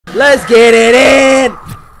Let's get it in.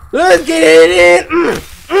 Let's get it in.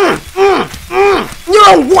 You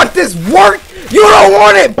don't want this work. You don't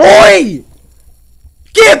want it, boy.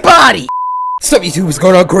 Get body. What's up, YouTube? What's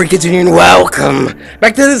going on? CORYXKENSHIN and welcome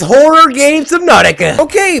back to this horror game, Subnautica.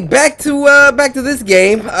 Okay, back to this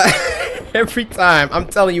game. Every time, I'm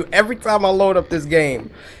telling you, every time I load up this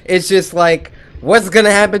game, it's just like, what's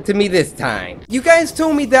gonna happen to me this time? You guys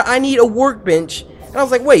told me that I need a workbench, and I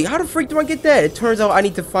was like, wait, how the freak do I get that? It turns out I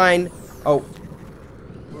need to find,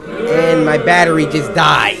 and my battery just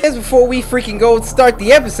died. Just before we freaking go start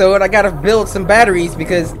the episode, I gotta build some batteries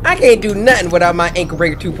because I can't do nothing without my Ankle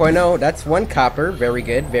Breaker 2.0. That's 1 copper. Very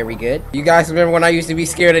good, very good. You guys remember when I used to be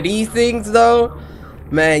scared of these things though?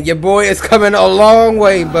 Man, your boy is coming a long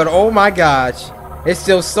way, but oh my gosh. There's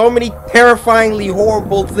still so many terrifyingly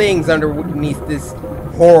horrible things underneath this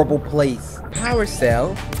horrible place. Power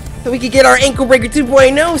cell. So we can get our Ankle Breaker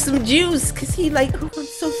 2.0 some juice, cause he like, oh, I'm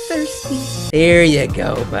so thirsty. There you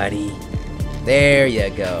go, buddy. There you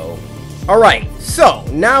go. Alright, so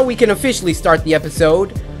now we can officially start the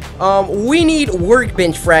episode. We need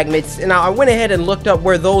workbench fragments, and I went ahead and looked up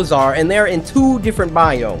where those are, and they're in 2 different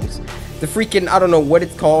biomes. The freaking, I don't know what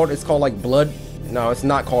it's called. It's called like blood. No, it's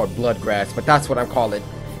not called blood grass, but that's what I call it.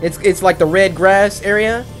 It's like the red grass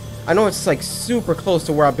area. I know it's like super close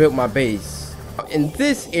to where I built my base. In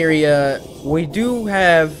this area, we do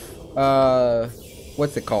have,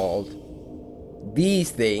 what's it called?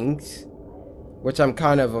 These things, which I'm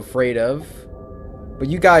kind of afraid of. But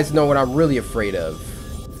you guys know what I'm really afraid of.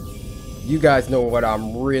 You guys know what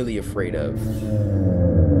I'm really afraid of.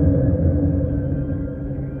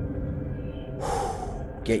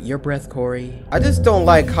 Get your breath, Corey. I just don't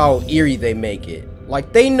like how eerie they make it.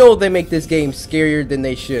 Like, they know they make this game scarier than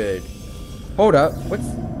they should. Hold up. What's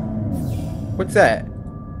that?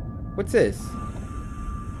 What's this?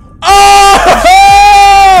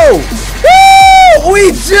 Oh! Woo!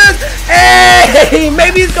 We just... Hey!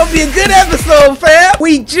 Maybe it's gonna be a good episode, fam!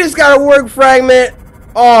 We just got a work fragment.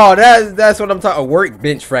 Oh, that's what I'm talking... A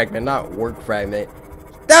workbench fragment, not work fragment.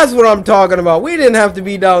 That's what I'm talking about. We didn't have to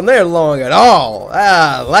be down there long at all.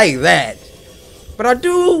 Ah, like that. But I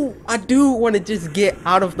do want to just get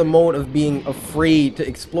out of the mode of being afraid to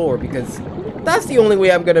explore, because that's the only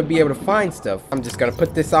way I'm going to be able to find stuff. I'm just going to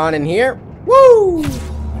put this on in here. Woo!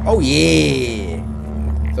 Oh, yeah.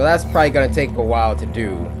 So that's probably going to take a while to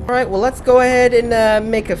do. All right, well, let's go ahead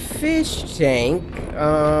and make a fish tank.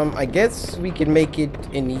 I guess we can make it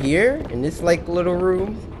in here, in this, like, little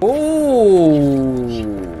room.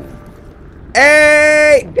 Ooh.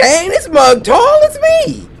 Hey, dang, this mug tall as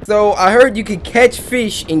me. So I heard you can catch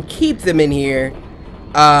fish and keep them in here.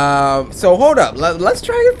 So hold up, let's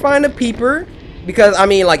try to find a peeper, because I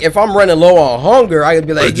mean, like, if I'm running low on hunger, I could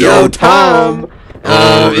be like, yo, Tom,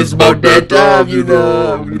 it's about that time, you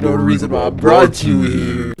know the reason why I brought you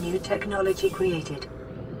here. New technology created.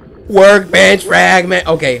 Workbench fragment.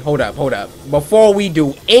 Okay, hold up. Before we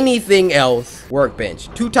do anything else, workbench,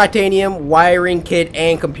 2 titanium, wiring kit,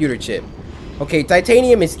 and computer chip. Okay,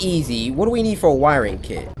 titanium is easy. What do we need for a wiring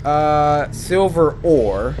kit? Silver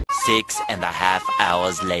ore. 6.5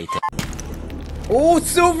 hours later. Oh,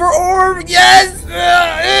 silver ore! Yes!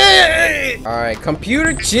 Alright,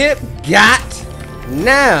 computer chip got.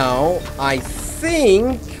 Now, I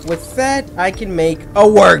think with that, I can make a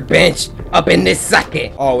workbench up in this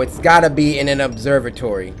sucker. Oh, it's gotta be in an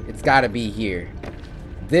observatory. It's gotta be here.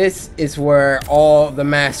 This is where all the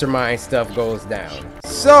mastermind stuff goes down.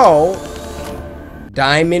 So...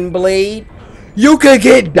 diamond blade. You can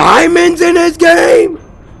get diamonds in this game.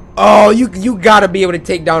 Oh, you gotta be able to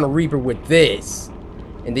take down a reaper with this,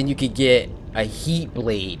 and then you could get a heat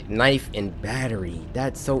blade, knife, and battery.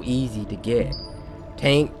 That's so easy to get.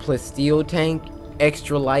 Tank plus steel tank,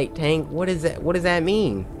 extra light tank. What is that? What does that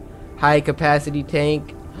mean? High capacity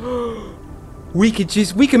tank. We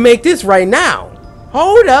can make this right now.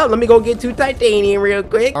 Hold up, let me go get 2 titanium real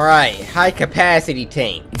quick. All right, high capacity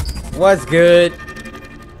tank. What's good?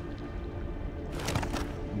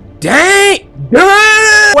 Dang!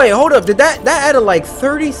 Wait, hold up. Did that added like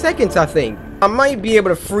 30 seconds, I think. I might be able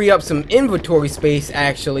to free up some inventory space,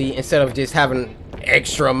 actually, instead of just having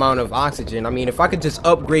extra amount of oxygen. I mean, if I could just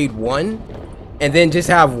upgrade 1 and then just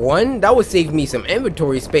have 1, that would save me some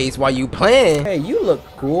inventory space while you plan. Hey, you look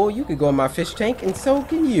cool. You could go in my fish tank, and so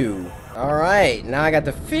can you. All right, now I got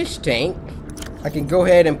the fish tank. I can go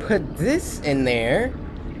ahead and put this in there.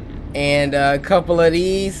 And a couple of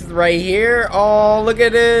these right here. Oh, look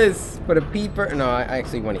at this. Put a peeper. No, I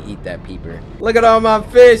actually want to eat that peeper. Look at all my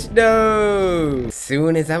fish, though. As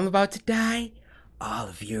soon as I'm about to die, all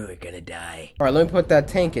of you are gonna die. All right, let me put that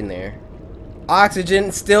tank in there.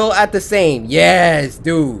 Oxygen still at the same. Yes,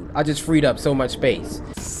 dude. I just freed up so much space.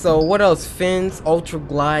 So what else? Fins, ultra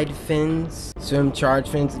glide fins, swim charge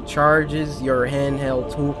fins. It charges your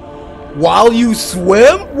handheld tool while you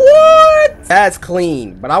swim. What? That's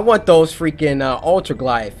clean. But I want those freaking ultra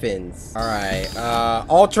glide fins. All right,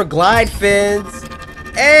 ultra glide fins.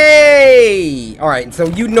 Hey. All right. So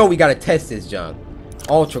you know we gotta test this junk.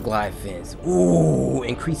 Ultra glide fins. Ooh,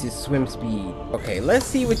 increases swim speed. Okay, let's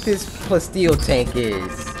see what this plasteel tank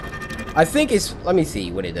is. I think it's, let me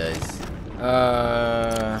see what it does.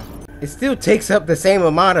 It still takes up the same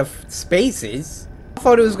amount of spaces. I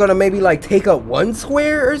thought it was gonna maybe like take up 1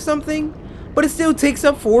 square or something, but it still takes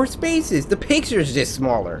up 4 spaces. The picture's just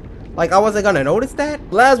smaller. Like, I wasn't gonna notice that.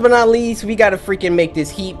 Last but not least, we gotta freaking make this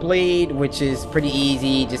heat blade, which is pretty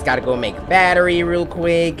easy. Just gotta go make a battery real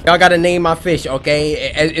quick. Y'all gotta name my fish,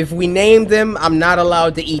 okay? If we name them, I'm not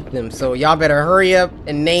allowed to eat them. So y'all better hurry up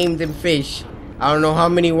and name them fish. I don't know how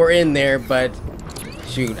many were in there, but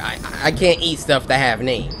shoot, I can't eat stuff that have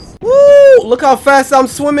names. Woo! Look how fast I'm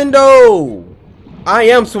swimming, though. I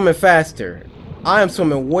am swimming faster. I am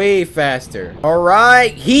swimming way faster. All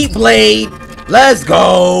right, heat blade. Let's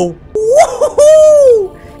go!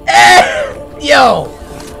 Woohoo! Yo!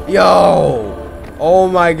 Oh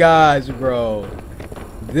my gosh, bro.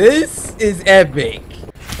 This is epic.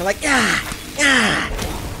 I'm like,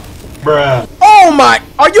 Bruh. Oh my,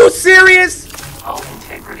 are you serious? All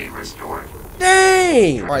integrity restored.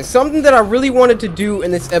 Dang! Alright, something that I really wanted to do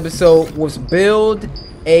in this episode was build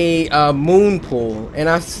a moon pool. And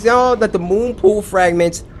I saw that the moon pool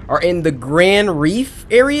fragments are in the Grand Reef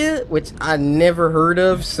area, which I never heard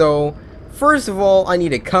of. So first of all, I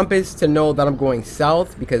need a compass to know that I'm going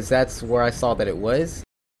south, because that's where I saw that it was.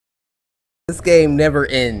 This game never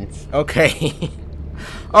ends. Okay.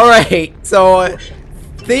 All right, so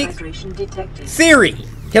Siri,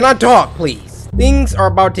 can I talk, please? Things are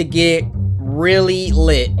about to get really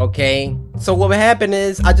lit. Okay, so what happened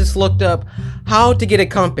is I just looked up how to get a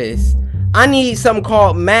compass. I need something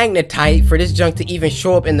called magnetite for this junk to even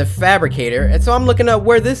show up in the fabricator. And so I'm looking up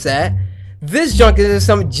where this at. This junk is in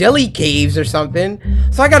some jelly caves or something.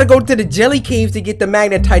 So I gotta go to the jelly caves to get the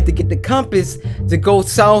magnetite, to get the compass, to go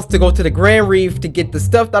south, to go to the Grand Reef, to get the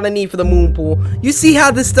stuff that I need for the moon pool. You see how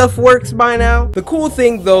this stuff works by now? The cool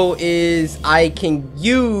thing though is I can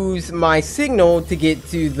use my signal to get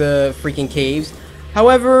to the freaking caves.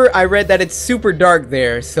 However, I read that it's super dark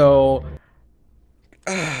there, so...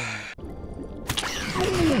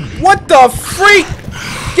 What the freak?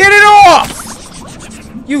 Get it off!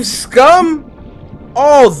 You scum!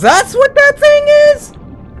 Oh, that's what that thing is?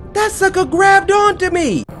 That sucker grabbed onto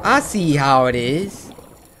me. I see how it is.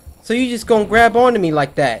 So you just gonna grab onto me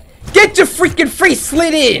like that? Get your freaking face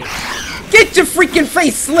slit in! Get your freaking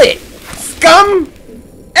face slit! Scum!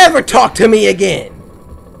 Ever talk to me again?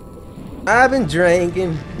 I've been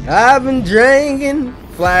drinking.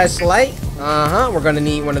 Flashlight. We're gonna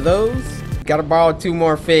need one of those. Gotta borrow 2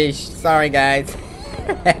 more fish. Sorry, guys.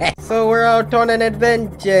 So we're out on an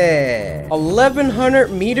adventure. 1,100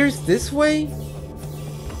 meters this way?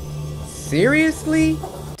 Seriously?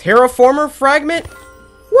 Terraformer fragment?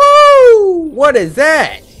 Woo! What is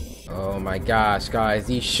that? Oh my gosh, guys.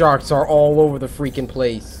 These sharks are all over the freaking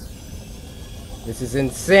place. This is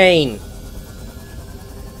insane.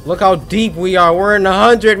 Look how deep we are. We're in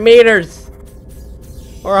 100 meters.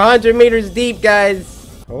 We're 100 meters deep, guys.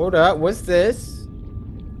 Hold up. What's this?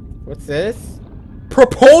 What's this?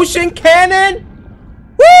 Propulsion cannon?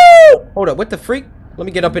 Woo! Hold up. What the freak? Let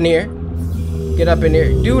me get up in here. Get up in here.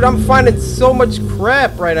 Dude, I'm finding so much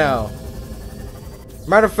crap right now.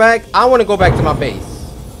 Matter of fact, I want to go back to my base.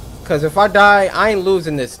 Because if I die, I ain't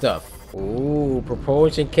losing this stuff. Ooh,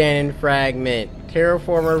 propulsion cannon fragment.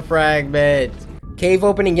 Terraformer fragment. Cave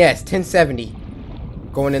opening, yes. 1070.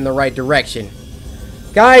 Going in the right direction.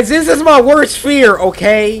 Guys, this is my worst fear,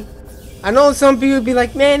 okay? I know some people would be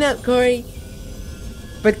like, man up, Corey.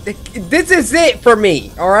 But this is it for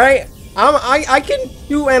me, alright? I can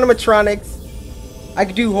do animatronics. I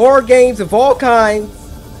can do horror games of all kinds.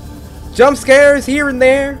 Jump scares here and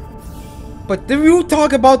there. But do you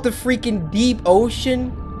talk about the freaking deep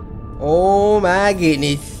ocean? Oh my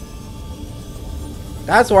goodness.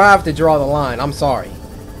 That's where I have to draw the line. I'm sorry.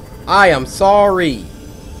 I am sorry.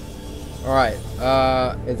 Alright.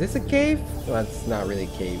 Is this a cave? Well, that's not really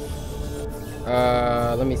a cave.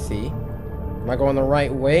 Let me see. Am I going the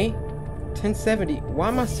right way? 1070. Why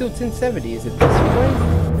am I still 1070? Is it this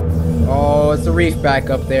way? Oh, it's a reef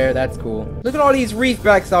back up there. That's cool. Look at all these reef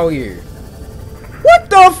backs out here. What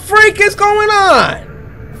the freak is going on?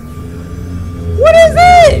 What is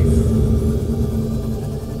this?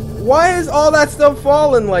 Why is all that stuff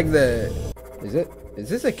falling like that? Is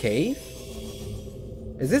this a cave?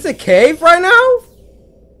 Is this a cave right now?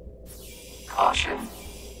 Caution.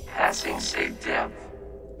 Passing safe depth.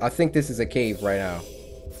 I think this is a cave right now.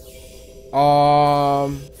 Oh,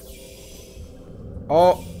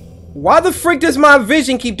 why the frick does my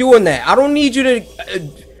vision keep doing that? I don't need you to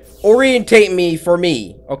orientate me for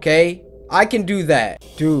me, okay? I can do that.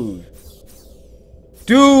 Dude.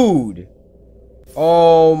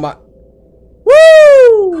 Oh my.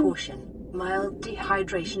 Woo! Caution. Mild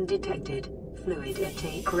dehydration detected. Fluid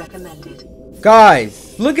intake recommended.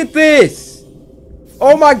 Guys, look at this.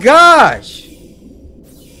 Oh my gosh.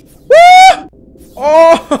 Woo!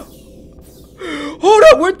 Oh. Hold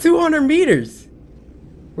up, we're 200 meters.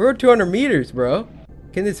 We're 200 meters, bro.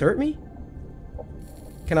 Can this hurt me?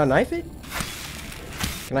 Can I knife it?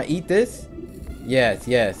 Can I eat this? Yes.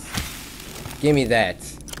 Give me that.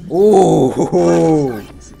 Ooh.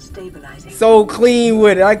 Stabilizing. So clean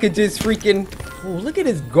with it. I could just freaking... Ooh, look at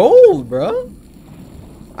this gold, bro.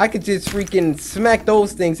 I could just freaking smack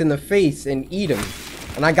those things in the face and eat them.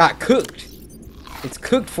 And I got cooked. It's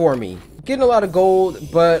cooked for me. Getting a lot of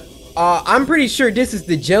gold, but I'm pretty sure this is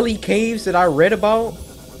the jelly caves that I read about.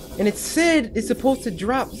 And it said it's supposed to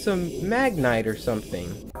drop some magnite or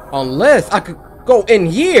something. Unless I could go in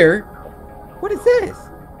here. What is this?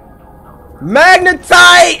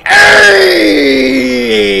 Magnetite!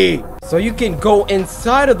 Hey! So you can go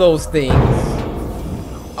inside of those things.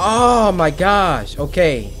 Oh my gosh.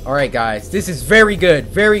 Okay. Alright guys. This is very good.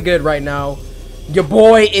 Very good right now. Your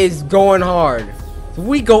boy is going hard. So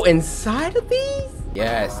we go inside of these?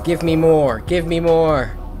 Yes. Give me more. Give me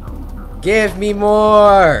more. Give me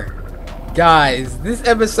more. Guys, this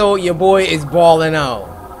episode, your boy is balling out.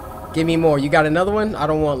 Give me more. You got another one? I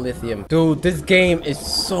don't want lithium. Dude, this game is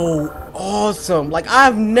so awesome. Like,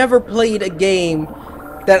 I've never played a game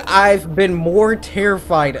that I've been more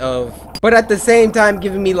terrified of, but at the same time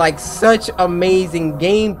giving me like such amazing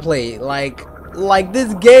gameplay. Like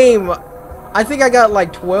this game, I think I got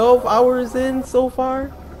like 12 hours in so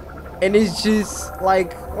far, and it's just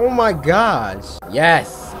like, oh my gosh.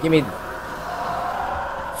 Yes, give me.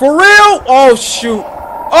 For real? Oh shoot.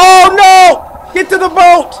 Oh no! Get to the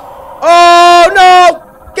boat! Oh no!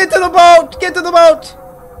 Get to the boat! Get to the boat!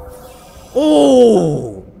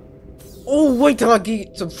 Oh! Oh, wait till I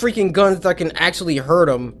get some freaking guns that can actually hurt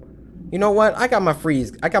them. You know what? I got my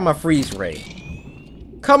freeze ray.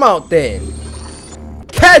 Come out then.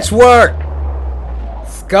 Catch work!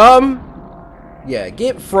 Scum! Yeah,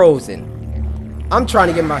 get frozen. I'm trying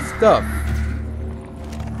to get my stuff.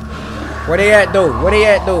 Where they at though? Where they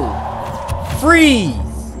at though? Freeze!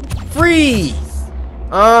 Freeze!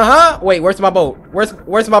 Uh-huh. Wait, where's my boat?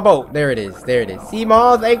 Where's my boat? There it is. There it is. Sea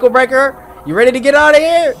Moss, ankle breaker. You ready to get out of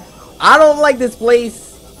here? I don't like this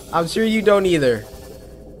place. I'm sure you don't either.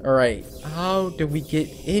 Alright. How do we get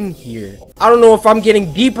in here? I don't know if I'm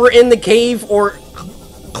getting deeper in the cave or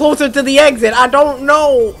closer to the exit. I don't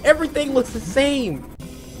know. Everything looks the same.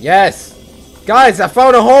 Yes. Guys, I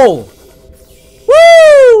found a hole.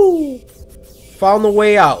 Woo! Found the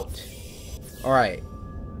way out. Alright.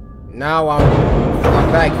 Now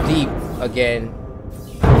I'm back deep again.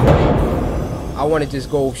 I want to just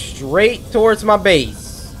go straight towards my base.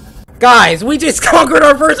 Guys, we just conquered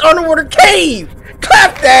our first underwater cave!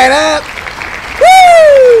 Clap that up!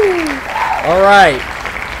 Woo! Alright.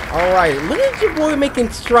 Alright. Look at your boy making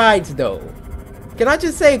strides though. Can I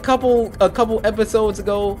just say a couple episodes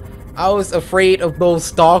ago, I was afraid of those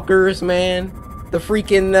stalkers, man. The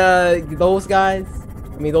freaking those guys.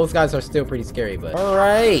 I mean, those guys are still pretty scary, but...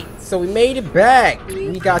 Alright, so we made it back.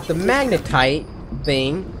 We got the magnetite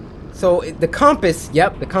thing. So, the compass,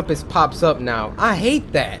 yep, the compass pops up now. I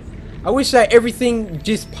hate that. I wish that everything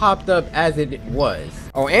just popped up as it was.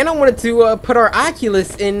 Oh, and I wanted to put our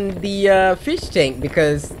Oculus in the fish tank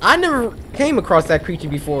because I never came across that creature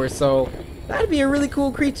before, so... That'd be a really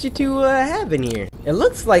cool creature to have in here. It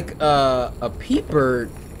looks like a peeper,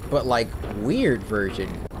 but like weird version.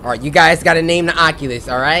 Alright, you guys gotta name the Oculus,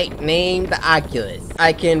 alright? Name the Oculus.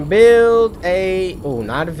 I can build a... Oh,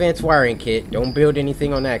 not advanced wiring kit. Don't build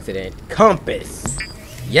anything on accident. Compass.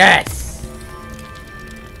 Yes!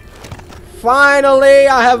 Finally,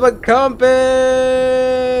 I have a compass!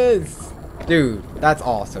 Dude, that's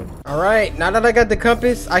awesome. Alright, now that I got the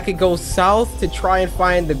compass, I could go south to try and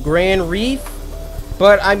find the Grand Reef.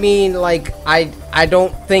 But, I mean, like, I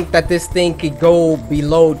don't think that this thing could go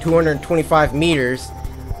below 225 meters.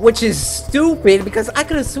 Which is stupid, because I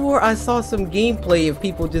could have swore I saw some gameplay of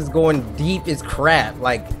people just going deep as crap.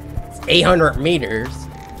 Like, it's 800 meters.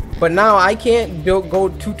 But now I can't go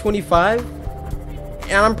 225.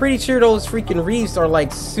 And I'm pretty sure those freaking reefs are,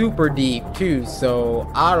 like, super deep, too. So,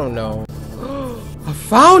 I don't know.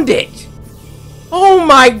 found it! Oh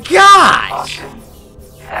my gosh! Caution.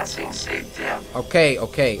 Passing safe depth. Okay.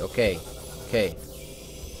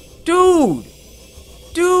 Dude!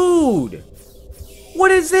 Dude!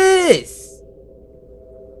 What is this?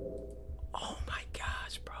 Oh my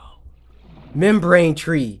gosh, bro. Membrane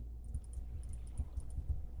tree.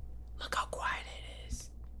 Look how quiet it is.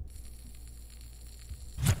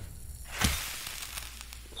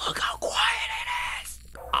 Look how quiet it is.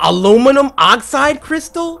 Aluminum oxide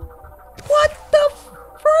crystal? What the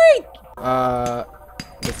freak?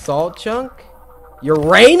 The salt chunk?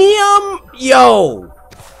 Uranium? Yo!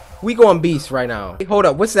 We going beast right now. Hey, hold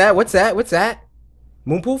up, what's that? What's that?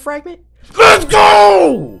 Moonpool fragment? Let's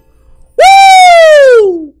go!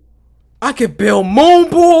 Woo! I could build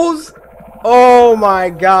moonpools? Oh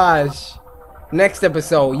my gosh. Next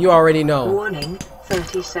episode, you already know. Warning,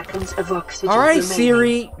 30 seconds of oxygen Alright, remaining.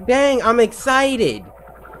 Siri. Dang, I'm excited.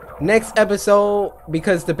 Next episode,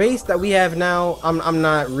 because the base that we have now, I'm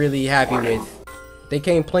not really happy with. They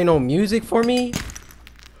can't play no music for me.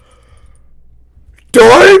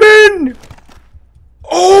 Diamond!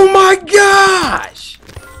 Oh my gosh!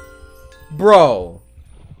 Bro.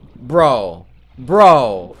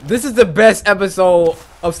 This is the best episode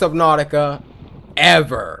of Subnautica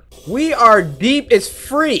ever. We are deep as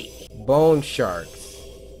freak. Bone sharks.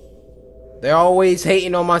 They're always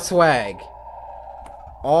hating on my swag.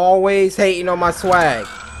 Always hating on my swag.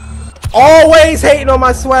 Always hating on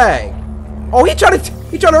my swag. Oh, he trying to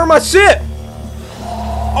hurt my ship.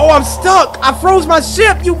 Oh, I'm stuck. I froze my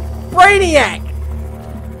ship, you brainiac.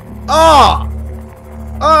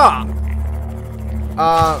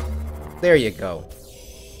 There you go.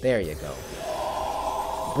 There you go.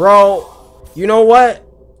 Bro, you know what?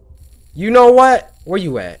 Where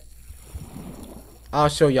you at? I'll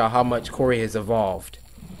show y'all how much Cory has evolved.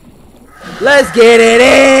 Let's get it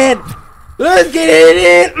in! Let's get it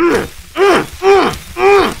in!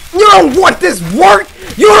 You don't want this work!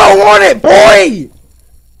 You don't want it, boy!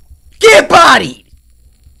 Get bodied!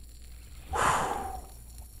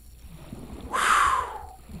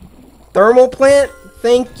 Thermal plant?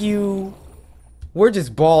 Thank you. We're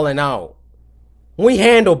just balling out. We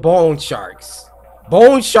handle bone sharks.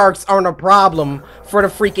 Bone sharks aren't a problem for the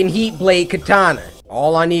freaking heat blade katana.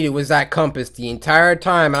 All I needed was that compass the entire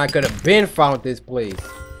time, and I could have been found this place.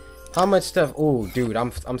 How much stuff? Oh, dude,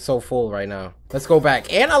 I'm so full right now. Let's go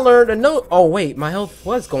back. And I learned a note. Oh wait, my health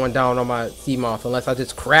was going down on my sea moth, unless I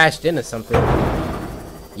just crashed into something.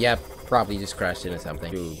 Yep, probably just crashed into something.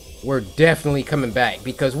 Dude, we're definitely coming back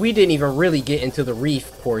because we didn't even really get into the reef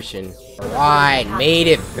portion. Alright, made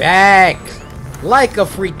it back like a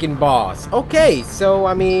freaking boss. Okay, so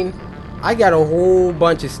I mean, I got a whole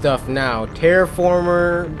bunch of stuff now.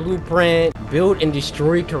 Terraformer, blueprint, build and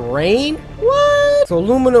destroy terrain? What? So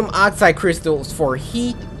aluminum oxide crystals for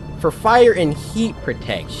heat, for fire and heat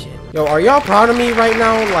protection. Yo, are y'all proud of me right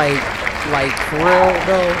now? Like for real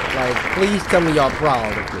though? Like, please tell me y'all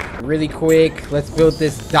proud of me. Really quick, let's build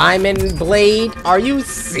this diamond blade. Are you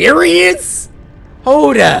serious?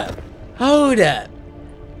 Hold up.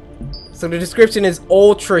 So the description is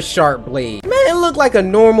ultra sharp blade. Man, it looked like a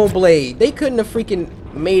normal blade. They couldn't have freaking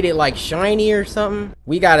made it like shiny or something.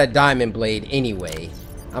 We got a diamond blade anyway.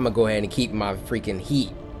 I'm gonna go ahead and keep my freaking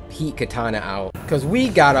heat katana out, cause we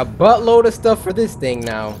got a buttload of stuff for this thing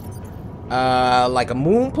now. Like a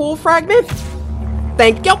moonpool fragment.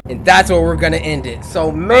 Thank you. And that's where we're gonna end it.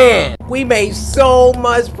 So man, we made so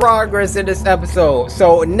much progress in this episode.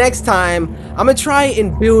 So next time, I'm gonna try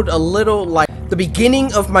and build a little like the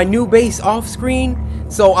beginning of my new base off screen,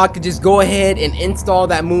 so I could just go ahead and install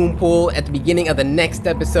that moon pool at the beginning of the next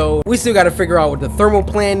episode. We still got to figure out what the thermal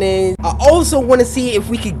plan is. I also want to see if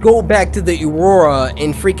we could go back to the Aurora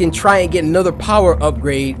and freaking try and get another power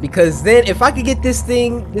upgrade, because then if I could get this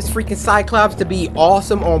freaking Cyclops to be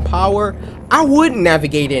awesome on power, I would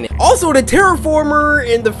navigate in it. Also the terraformer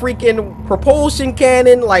and the freaking propulsion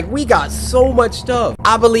cannon, like we got so much stuff.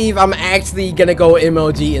 I believe I'm actually gonna go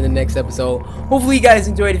MLG in the next episode. Hopefully you guys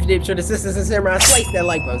enjoyed. If you did, be sure to sisters and samurai, slice that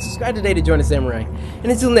like button, subscribe today to join the samurai.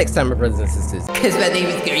 And until next time, my brothers and sisters, cause my name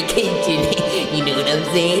is CORYXKENSHIN, you know what I'm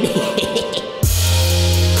saying?